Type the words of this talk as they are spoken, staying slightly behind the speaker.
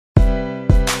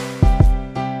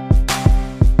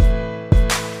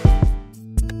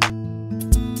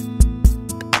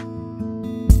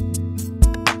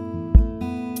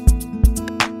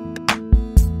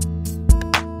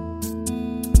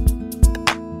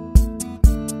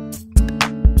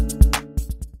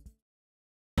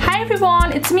Hi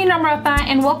everyone, it's me Namrata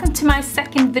and welcome to my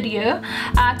second video.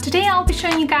 Today I'll be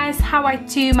showing you guys how I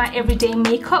do my everyday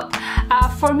makeup.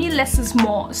 For me, less is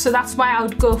more, so that's why I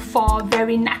would go for a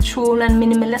very natural and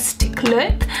minimalistic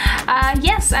look.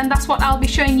 Yes, and that's what I'll be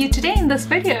showing you today in this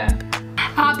video.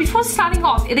 Before starting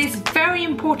off, it is very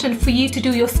important for you to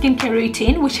do your skincare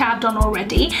routine, which I've done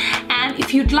already. And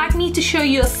if you'd like me to show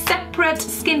you a separate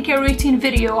skincare routine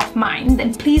video of mine,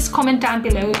 then please comment down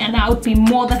below and I would be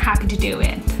more than happy to do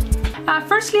it.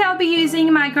 Firstly, I'll be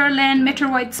using my Guerlain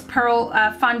Meteoroids Pearl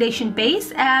foundation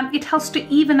base. It helps to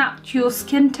even out your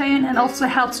skin tone and also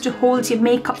helps to hold your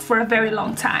makeup for a very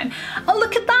long time. Oh,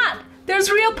 look at that!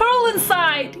 There's real pearl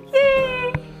inside!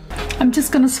 Yay! I'm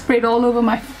just gonna spray it all over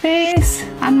my face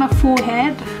and my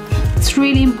forehead. It's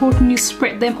really important you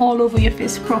spread them all over your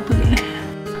face properly.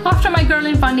 After my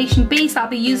Guerlain foundation base, I'll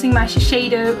be using my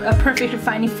Shiseido Perfect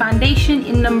Refining Foundation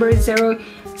in number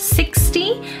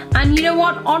 060. And you know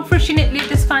what? Unfortunately,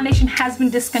 this foundation has been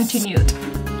discontinued.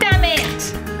 Damn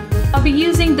it! I'll be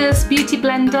using this Beauty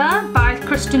Blender by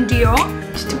Christian Dior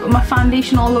just to put my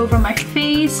foundation all over my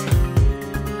face.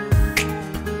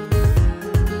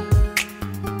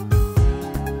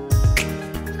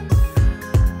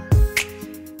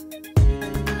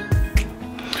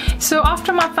 So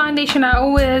after my foundation, I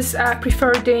always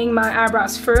prefer doing my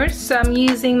eyebrows first. So I'm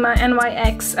using my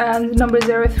NYX number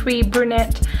 03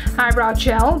 Brunette Eyebrow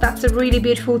Gel. That's a really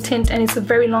beautiful tint and it's a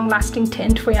very long lasting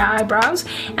tint for your eyebrows.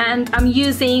 And I'm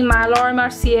using my Laura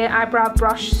Mercier eyebrow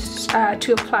brush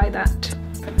to apply that.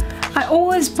 I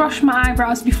always brush my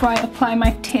eyebrows before I apply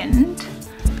my tint.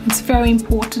 It's very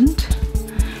important.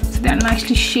 So they're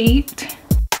nicely shaped.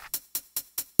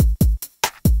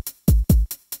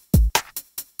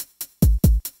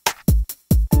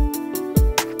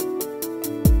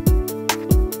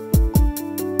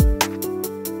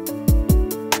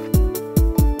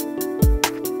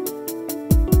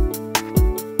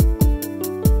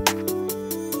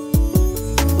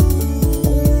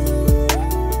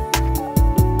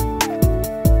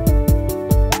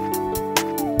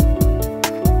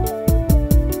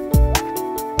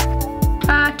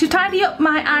 To tidy up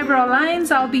my eyebrow lines,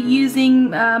 I'll be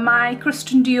using my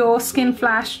Christian Dior Skin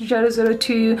Flash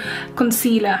 002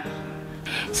 concealer.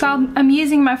 So I'm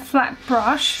using my flat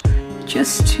brush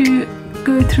just to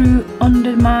go through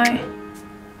under my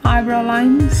eyebrow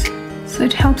lines. So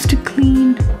it helps to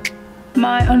clean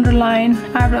my underline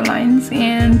eyebrow lines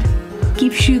and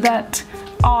gives you that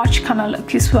arch kind of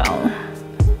look as well.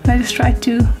 I just try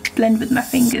to blend with my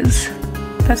fingers.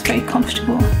 That's very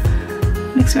comfortable.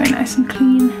 Looks very nice and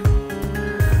clean.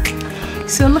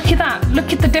 So look at that.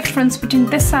 Look at the difference between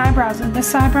this eyebrows and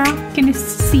this eyebrow. Can you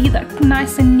see that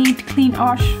nice and neat, clean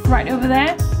arch right over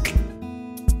there?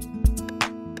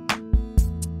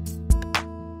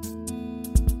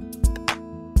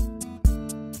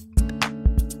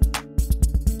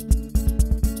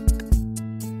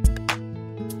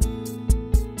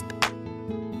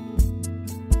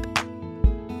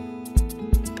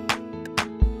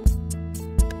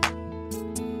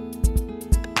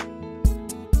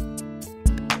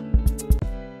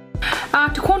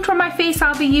 To contour my face,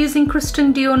 I'll be using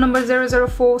Christian Dior number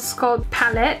 004 Sculpt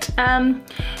Palette.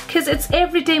 Because it's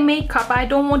everyday makeup, I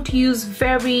don't want to use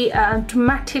very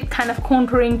dramatic kind of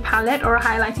contouring palette or a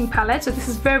highlighting palette. So this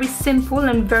is very simple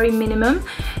and very minimum.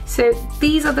 So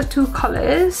these are the two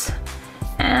colors.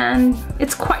 And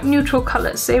it's quite neutral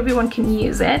colors, so everyone can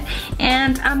use it.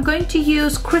 And I'm going to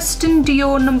use Christian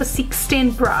Dior number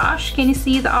 16 brush. Can you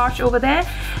see the arch over there?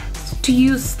 To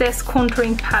use this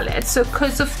contouring palette. So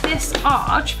because of this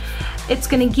arch, it's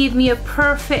going to give me a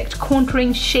perfect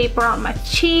contouring shape around my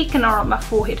cheek and around my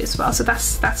forehead as well. So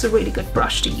that's a really good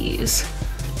brush to use.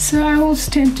 So I always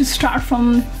tend to start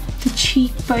from the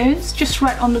cheekbones, just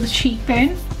right under the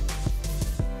cheekbone.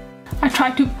 I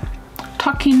try to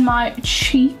tuck in my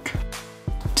cheek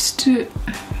just to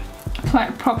apply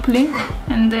it properly,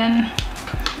 and then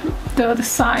the other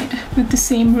side with the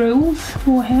same rules,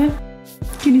 forehead.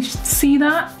 Can you see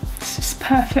that? It's just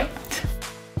perfect.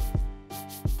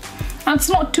 And it's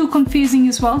not too confusing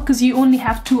as well because you only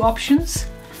have two options.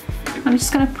 I'm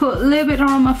just going to put a little bit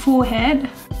around my forehead,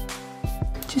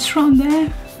 just around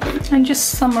there, and just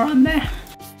some around there.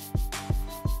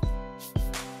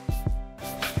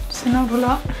 Just another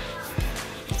lot.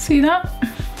 See that?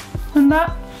 And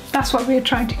that? That's what we're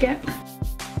trying to get.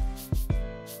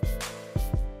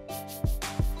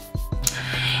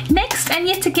 Next, and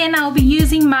yet again, I'll be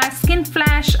using my Skin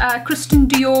Flash Christian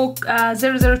Dior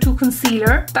 002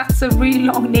 concealer. That's a really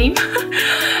long name.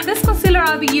 This concealer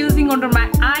I'll be using under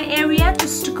my eye area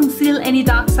just to conceal any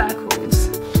dark circles.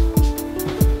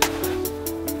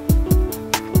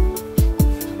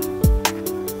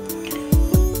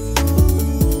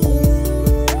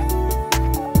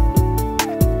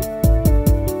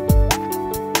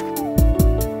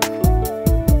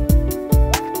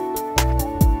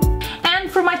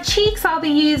 cheeks, I'll be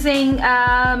using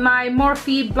my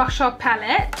Morphe blusher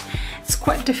palette. It's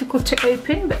quite difficult to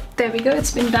open, but there we go,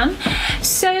 it's been done.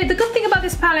 So the good thing about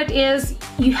this palette is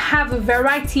you have a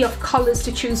variety of colors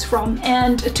to choose from,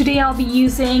 and today I'll be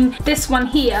using this one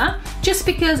here just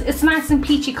because it's nice and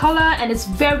peachy color and it's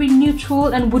very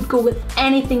neutral and would go with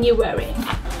anything you're wearing.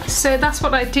 So that's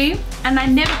what I do, and I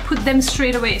never put them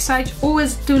straight away, so I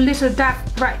always do a little dab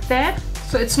right there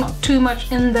so it's not too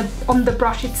much on the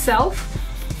brush itself,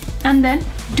 and then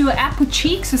do an apple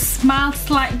cheek, so smile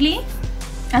slightly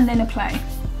and then apply.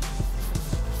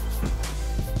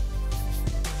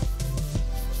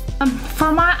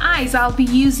 For my eyes, I'll be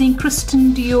using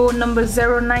Christian Dior number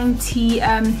 090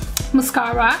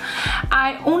 mascara.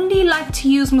 I only like to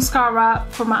use mascara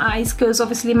for my eyes because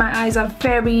obviously my eyes are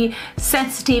very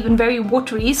sensitive and very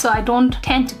watery, so I don't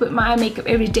tend to put my eye makeup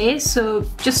every day, so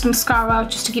just mascara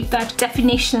just to give that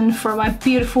definition for my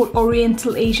beautiful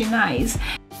Oriental Asian eyes.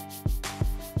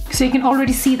 So you can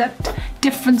already see that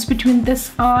difference between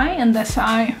this eye and this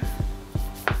eye.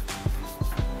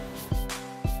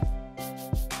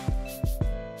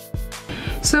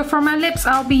 So for my lips,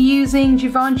 I'll be using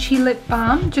Givenchy lip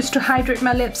balm just to hydrate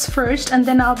my lips first, and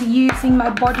then I'll be using my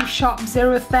Body Shop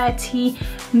 030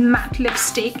 matte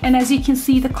lipstick, and as you can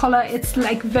see the color, it's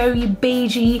like very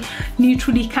beigey,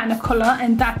 neutrally kind of color,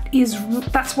 and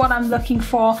that's what I'm looking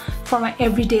for my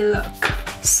everyday look.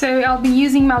 So I'll be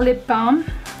using my lip balm.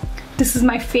 This is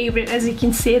my favorite. As you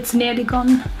can see, it's nearly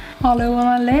gone all over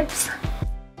my lips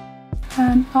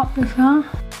and up as well.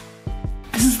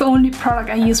 This is the only product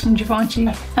I use from Givenchy,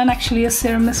 and actually a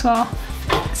serum as well.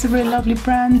 It's a really lovely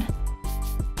brand.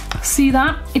 See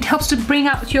that? It helps to bring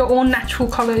out your own natural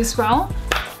color as well.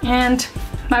 And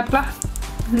my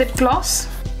lip gloss.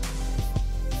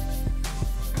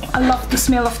 I love the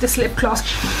smell of this lip gloss.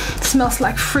 It smells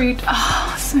like fruit.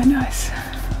 Oh, so nice.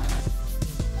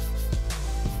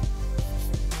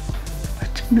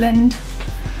 Blend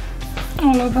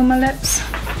all over my lips.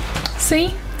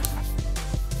 See?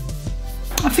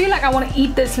 I feel like I want to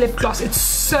eat this lip gloss. It's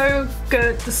so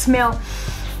good. The smell,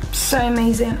 so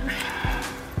amazing.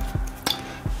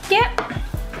 Yep,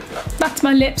 that's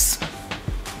my lips.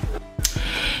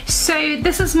 So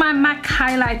this is my MAC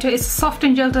highlighter. It's a soft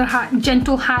and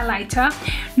gentle highlighter.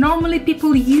 Normally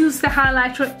people use the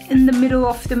highlighter in the middle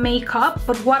of the makeup,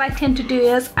 but what I tend to do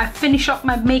is I finish up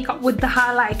my makeup with the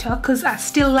highlighter because I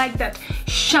still like that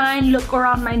shine look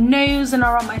around my nose and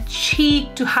around my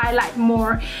cheek to highlight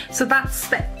more. So that's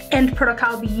the end product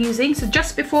I'll be using. So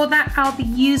just before that, I'll be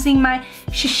using my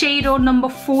Shiseido number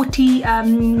 40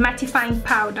 mattifying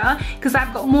powder because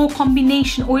I've got more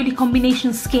oily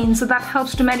combination skin, so that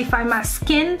helps to mattify my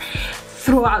skin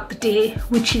throughout the day,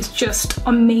 which is just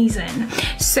amazing.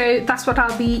 So that's what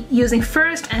I'll be using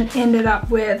first, and ended up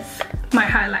with my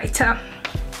highlighter.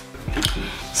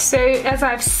 So as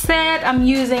I've said, I'm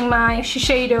using my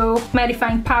Shiseido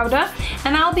mattifying powder,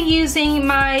 and I'll be using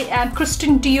my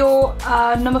Christian Dior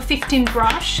number 15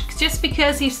 brush just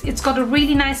because it's got a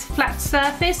really nice flat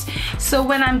surface, so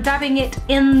when I'm dabbing it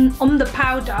in on the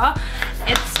powder,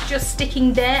 it's just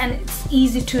sticking there and it's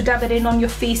easy to dab it in on your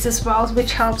face as well,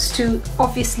 which helps to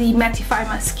obviously mattify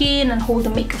my skin and hold the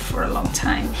makeup for a long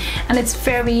time. And it's a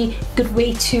very good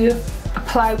way to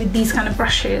apply with these kind of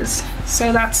brushes.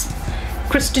 So that's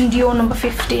Christian Dior number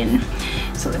 15.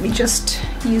 So let me just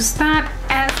use that.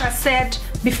 As I said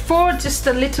before, just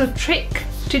a little trick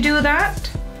to do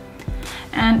that.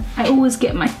 And I always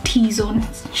get my T-zone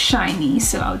shiny,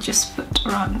 so I'll just put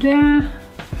around there.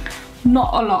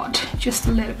 Not a lot, just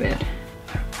a little bit.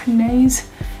 My nose,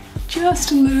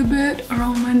 just a little bit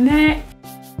around my neck.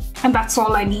 And that's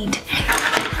all I need.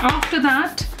 After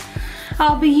that,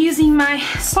 I'll be using my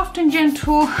soft and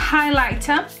gentle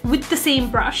highlighter with the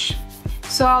same brush.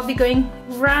 So I'll be going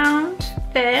round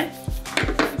there,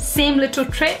 same little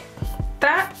trick,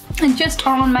 that, and just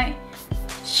on my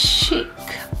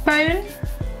cheekbone,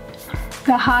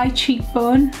 the high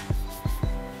cheekbone,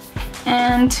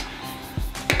 and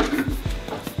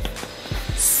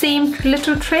same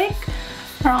little trick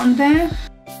around there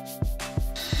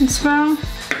as well,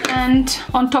 and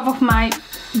on top of my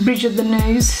bridge of the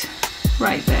nose,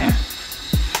 right there.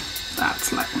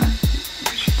 That's like my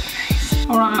bridge of the nose.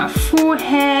 Around my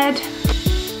forehead,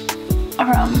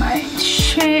 around my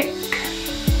cheek,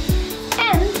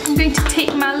 and I'm going to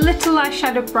take my little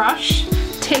eyeshadow brush,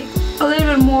 take a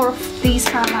little bit more of these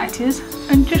highlighters,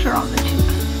 and just around the cheek.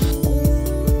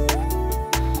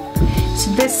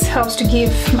 So this helps to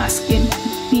give my skin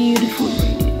a beautiful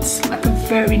radiance, like a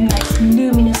very nice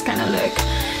luminous kind of look.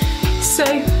 So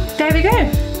there we go,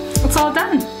 it's all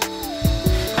done.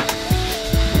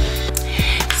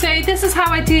 So this is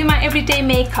how I do my everyday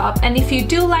makeup, and if you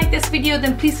do like this video,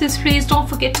 then please don't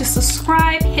forget to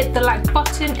subscribe, hit the like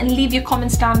button, and leave your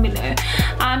comments down below.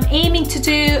 I'm aiming to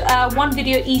do one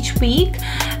video each week,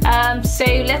 so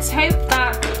let's hope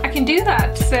that I can do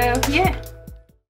that. So yeah.